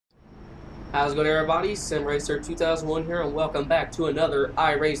How's it going, everybody? SimRacer 2001 here, and welcome back to another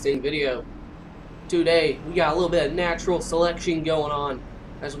iRacing video. Today, we got a little bit of natural selection going on,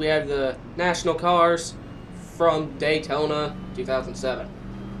 as we have the national cars from Daytona 2007.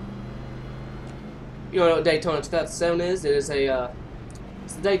 You know what Daytona 2007 is? It is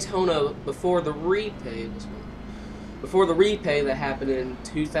it's the Daytona before the repay. Before the repay that happened in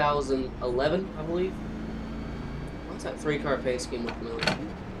 2011, I believe. What's that three-car paint scheme look familiar?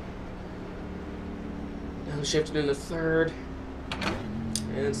 Now shifted into third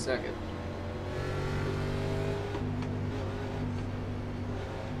and second.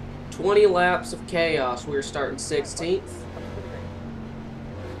 20 laps of chaos. We're starting 16th.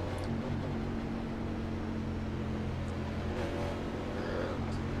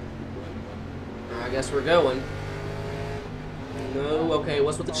 I guess we're going. No, okay,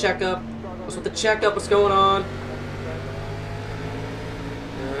 what's with the checkup? What's with the checkup? What's going on?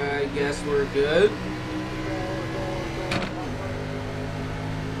 I guess we're good.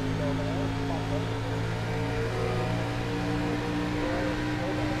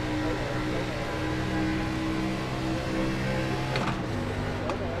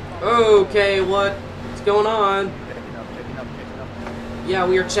 Okay, what's going on? Checking up. Yeah,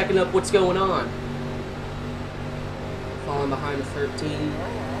 we are checking up what's going on. Falling behind the 13.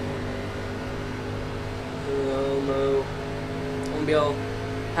 Oh no. I'm gonna be able to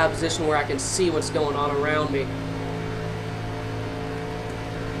have a position where I can see what's going on around me.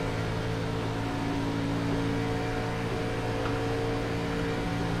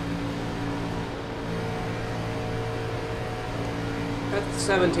 That's the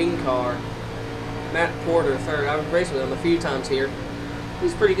 17 car. Matt Porter, third. I've raced with him a few times here.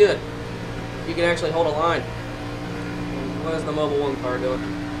 He's pretty good. He can actually hold a line. What is the Mobile 1 car doing?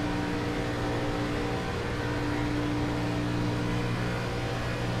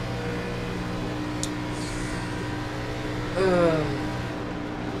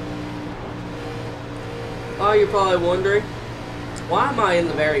 Oh, you're probably wondering, why am I in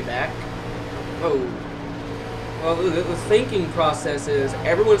the very back? Oh. Well, the thinking process is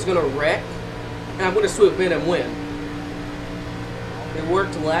everyone's going to wreck, and I'm going to swoop in and win. It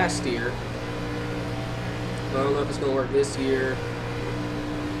worked last year. I don't know if it's going to work this year.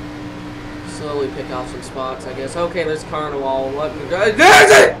 Slowly pick off some spots, I guess. Okay, there's Carnival. Let me go.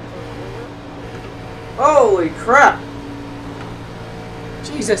 There's it! Holy crap!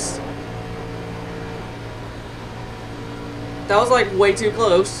 Jesus. That was like way too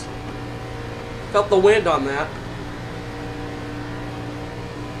close. Felt the wind on that.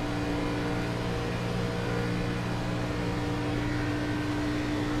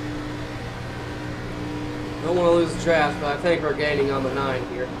 Don't want to lose the draft, but I think we're gaining on the 9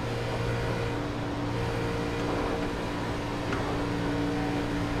 here.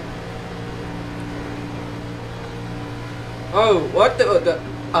 Oh, what the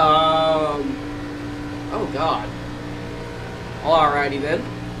oh god. Alrighty then.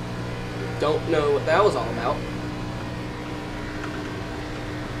 Don't know what that was all about.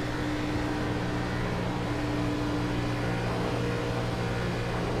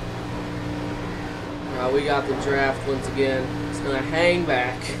 We got the draft once again. It's gonna hang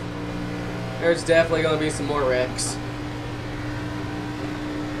back. There's definitely gonna be some more wrecks.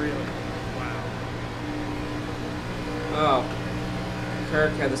 Really? Wow. Oh.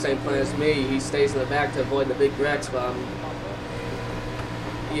 Kirk had the same plan as me. He stays in the back to avoid the big wrecks, but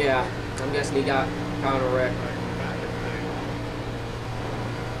yeah, I'm guessing he got caught in a wreck.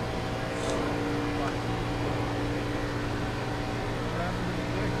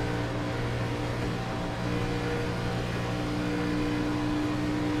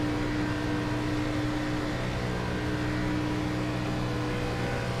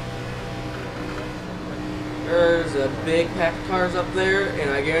 There's a big pack of cars up there, and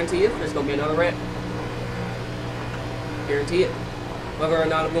I guarantee you there's going to be another wreck. Guarantee it. Whether or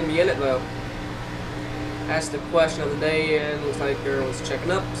not I'm going to be in it, though. That's the question of the day, and looks like everyone's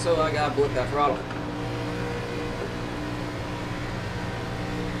checking up, so I got to blip that throttle.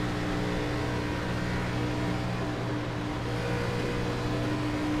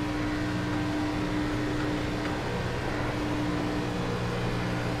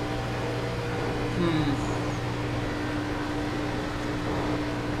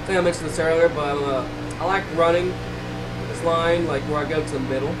 I think I mentioned this earlier, but I like running this line, like where I go to the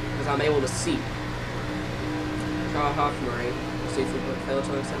middle, because I'm able to see. Kyle Hoffmurray, see if we put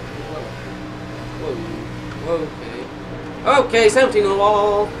Peloton 17 Whoa. Okay. Okay, 17 on the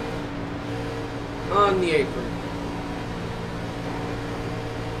wall. On the apron.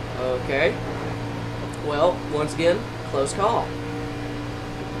 Okay. Well, once again, close call.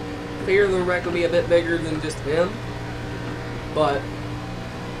 fear the wreck will be a bit bigger than just him. But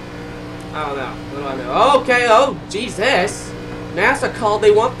I don't know. What do I know? Okay, oh Jesus. NASA called,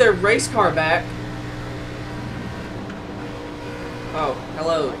 they want their race car back. Oh,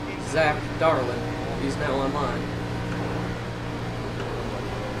 hello, Zach Darlin. He's now online.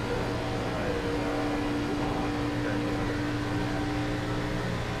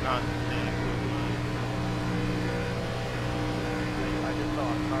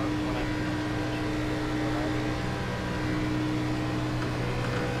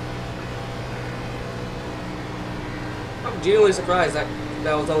 I'm genuinely surprised that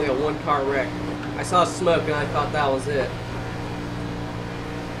that was only a one-car wreck. I saw smoke and I thought that was it.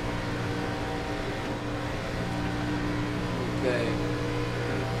 Okay.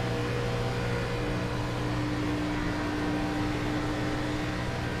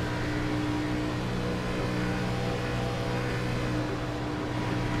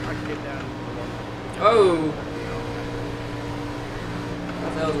 Oh! I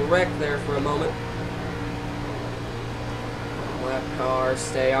thought that was a wreck there for a moment. Lap car,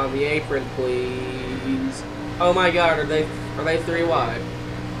 stay on the apron, please. Oh my God, are they 3 wide?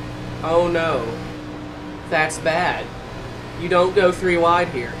 Oh no. That's bad. You don't go 3 wide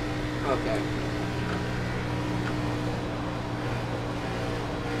here. Okay.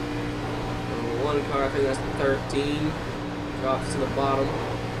 One car, I think that's 13. Drops to the bottom.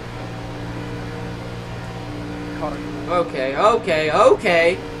 Okay, okay,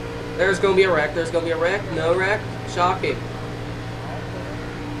 okay. There's gonna be a wreck. There's gonna be a wreck. No wreck. Shocking.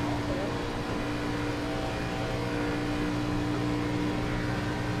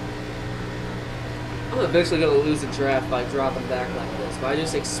 I'm eventually gonna lose a draft by dropping back like this, but I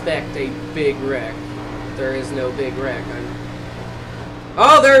just expect a big wreck. There is no big wreck.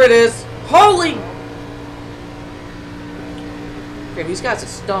 Oh, there it is! Holy! Okay, these guys would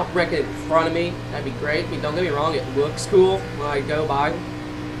stop wrecking in front of me. That'd be great. I mean, don't get me wrong, it looks cool when I go by,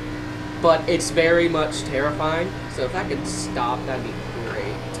 but it's very much terrifying. So if I could stop, that'd be great.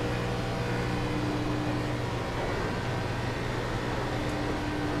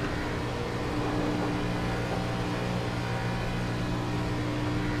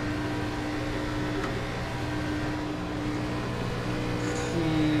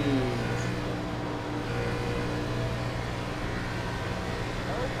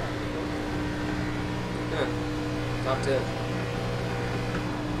 Top 10.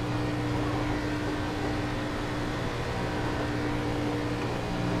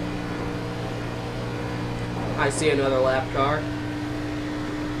 I see another lap car.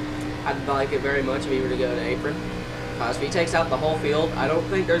 I'd like it very much if he were to go to apron. Because if he takes out the whole field, I don't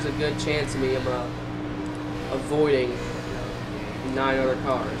think there's a good chance of me avoiding 9 other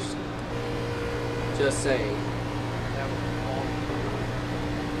cars. Just saying.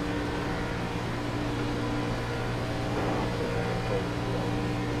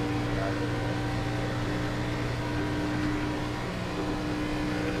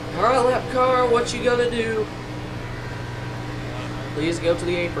 Alright, lap car, what you gonna do? Please go to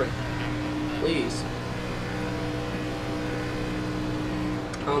the apron. Please.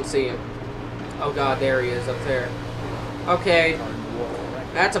 I don't see him. Oh God, there he is up there. Okay.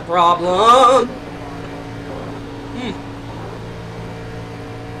 That's a problem.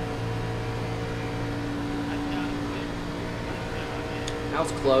 That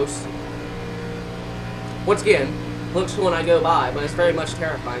was close. Once again, looks when I go by, but it's very much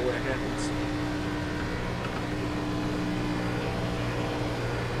terrifying when it happens.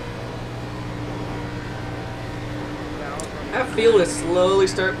 That field is slowly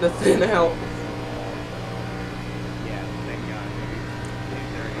starting to thin out.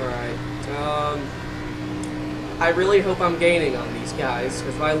 Alright, I really hope I'm gaining on these guys,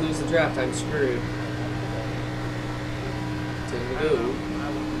 because if I lose the draft, I'm screwed. To go.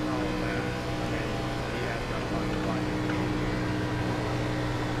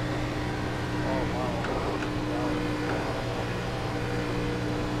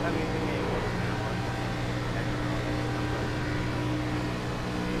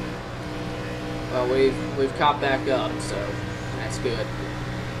 Well, we've caught back up, so that's good.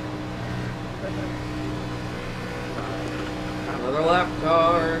 Another lap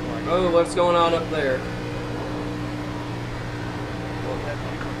car. Oh, what's going on up there?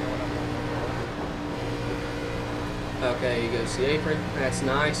 Okay, you go to the apron. That's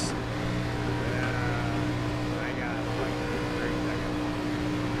nice.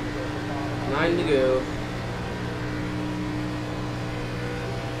 9 to go.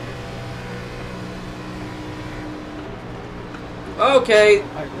 Okay,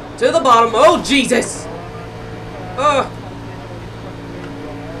 to the bottom. Oh, Jesus!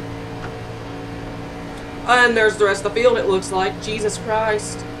 And there's the rest of the field, it looks like. Jesus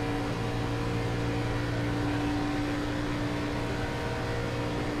Christ.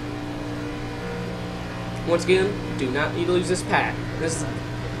 Once again, do not need to lose this pack. This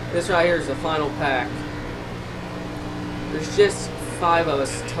right here is the final pack. There's just 5 of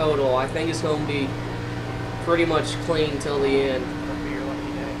us total. I think it's going to be pretty much clean till the end. Must be your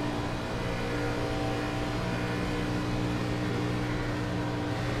lucky day.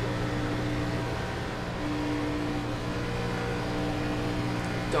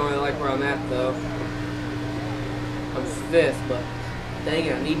 Don't really like where I'm at though. I'm 5th, but dang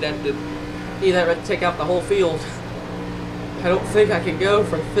it, I need that to take out the whole field. I don't think I can go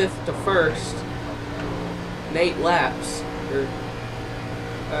from 5th to 1st in 8 laps. Or,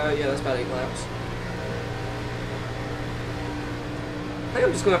 yeah, that's about 8 laps. I think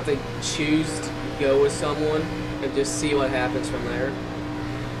I'm just gonna have to choose to go with someone and just see what happens from there.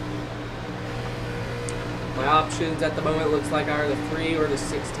 My options at the moment looks like are the 3 or the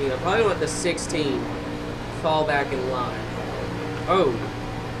 16. I'm probably gonna let the 16 fall back in line. Oh.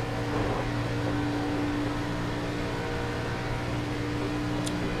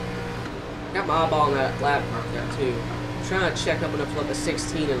 Got my eyeball on that lap mark there too. I'm trying to check up enough to let the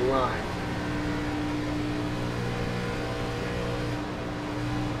 16 in line.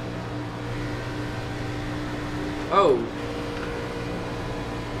 Oh.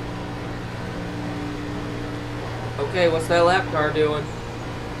 Okay, what's that lap car doing?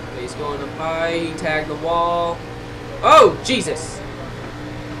 He's going up high, he tagged the wall. Oh, Jesus!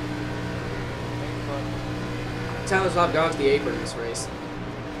 Tyler's not gone to the apron in this race.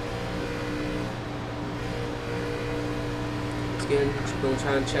 Once again, going to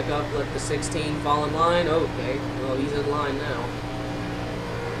try and check up, let the 16 fall in line. Okay, well, he's in line now.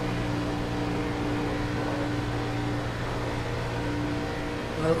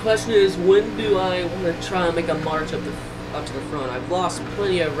 Well, the question is, when do I want to try and make a march up to the front? I've lost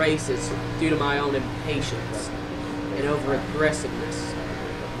plenty of races due to my own impatience and over-aggressiveness.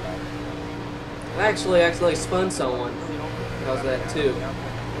 I actually accidentally spun someone because of that too.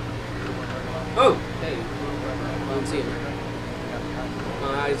 Oh, hey, I don't see him.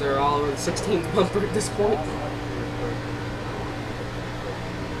 My eyes are all over the 16th bumper at this point.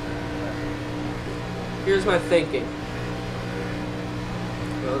 Here's my thinking.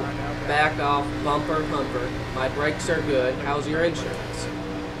 Well, back off, bumper, humper. My brakes are good. How's your insurance?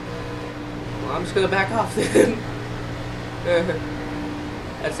 Well, I'm just gonna back off then.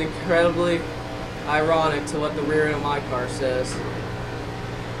 That's incredibly ironic to what the rear end of my car says.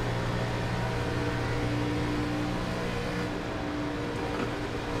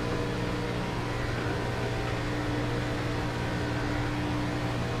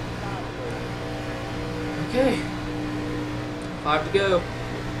 Okay. 5 to go.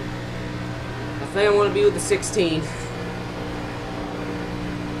 I think I want to be with the 16.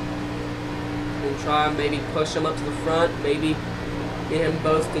 We'll try and maybe push them up to the front. Maybe me and him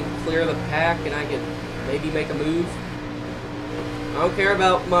both can clear the pack and I can maybe make a move. I don't care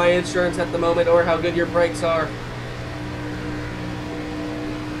about my insurance at the moment or how good your brakes are.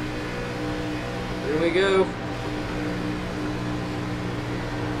 Here we go.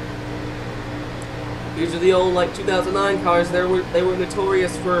 These are the old, like, 2009 cars. They were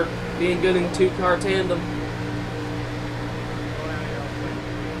notorious for being good in 2-car tandem.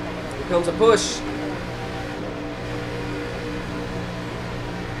 Here comes a push.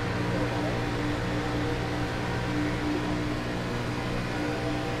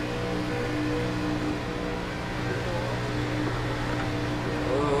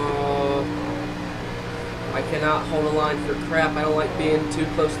 I cannot hold a line for crap. I don't like being too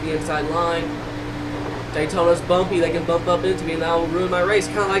close to the inside line. Daytona's bumpy, they can bump up into me and that will ruin my race.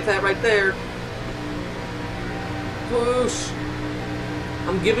 Kind of like that right there. Push.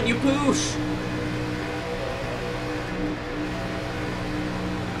 I'm giving you push.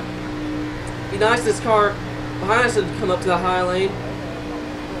 Be nice this car behind us would come up to the high lane.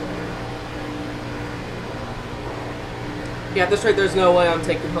 Yeah, at this rate there's no way I'm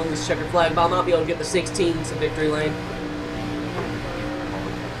taking home this checkered flag, but I'll not be able to get the 16s to victory lane.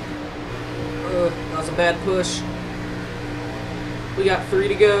 That was a bad push. We got 3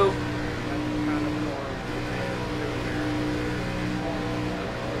 to go.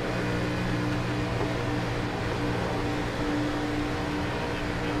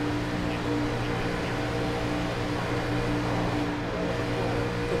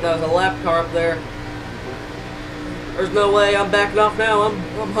 That was a lap car up there. There's no way I'm backing off now.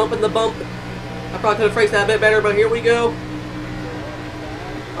 I'm humping the bump. I probably could have phrased that a bit better, but here we go.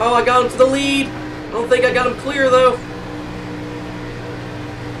 Oh, I got him to the lead. I don't think I got him clear, though.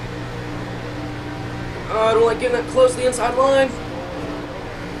 Oh, I don't like getting that close to the inside line.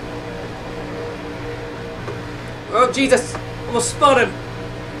 Oh, Jesus. Almost spun him.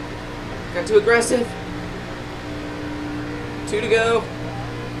 Got too aggressive. 2 to go.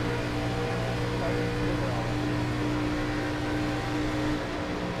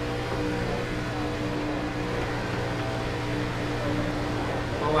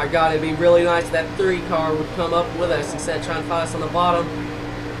 Oh my God, it'd be really nice if that 3 car would come up with us instead of trying to find us on the bottom.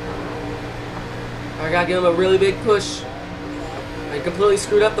 I gotta give him a really big push. I completely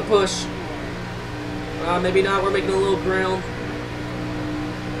screwed up the push. Maybe not, we're making a little ground.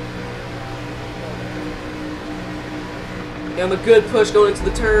 Give him a good push going into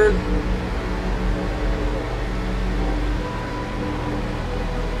the turn.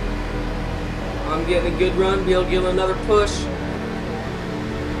 I'm getting a good run, be able to give him another push.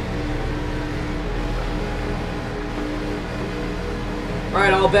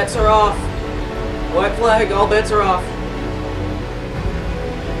 Alright, all bets are off. White flag, all bets are off.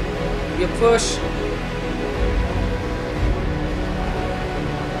 You push.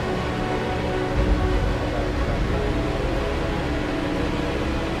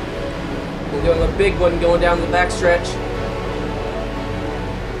 We're doing a big one going down the backstretch.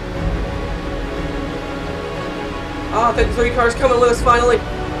 Oh, I think the 3 cars coming with us finally.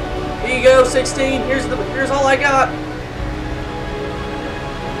 Here you go, 16. Here's all I got.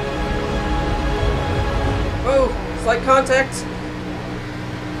 Oh, slight contact.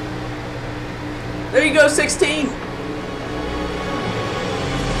 There you go, 16.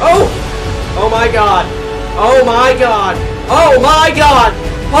 Oh! Oh my God. Oh my God. Oh my God.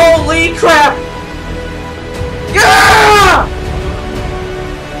 Holy crap. Yeah!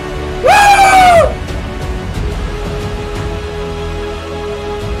 Woo!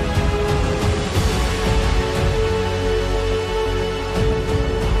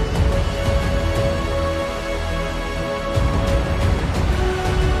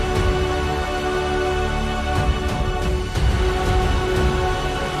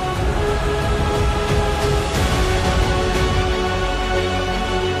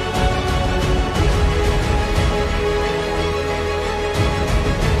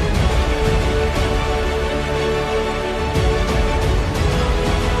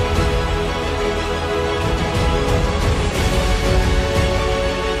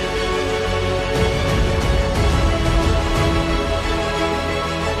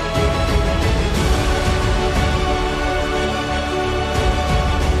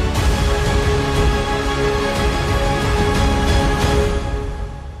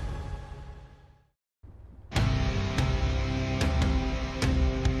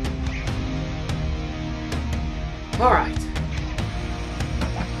 All right.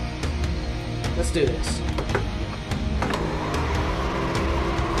 Let's do this.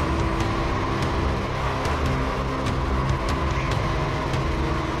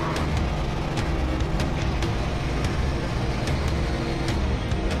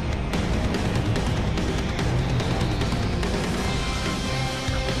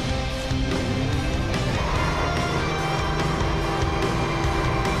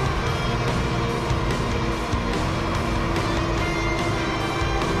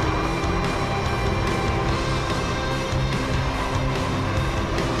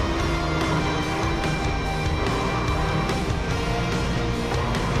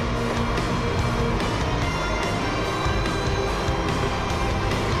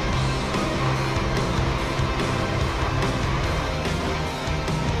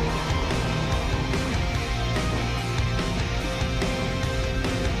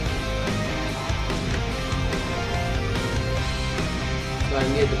 So I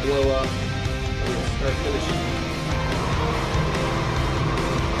can get it to blow up and start finishing.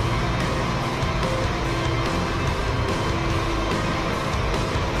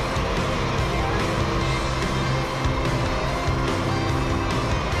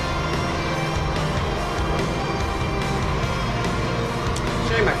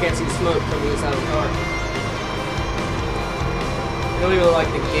 Shame I can't see the smoke coming inside of the car. I don't even look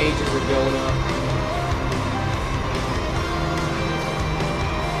like the gauges are going up.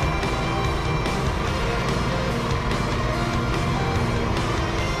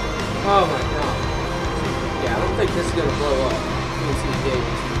 Oh my God. Yeah, I don't think this is gonna blow up. You can see the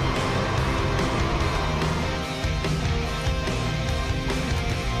gauges.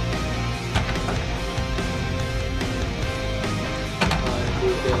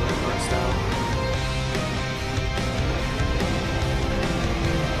 Moved in like art style.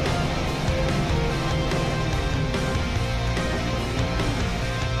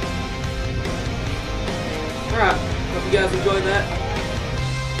 Alright, hope you guys enjoyed that.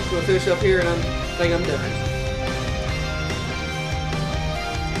 We'll finish up here and I'm think I'm done.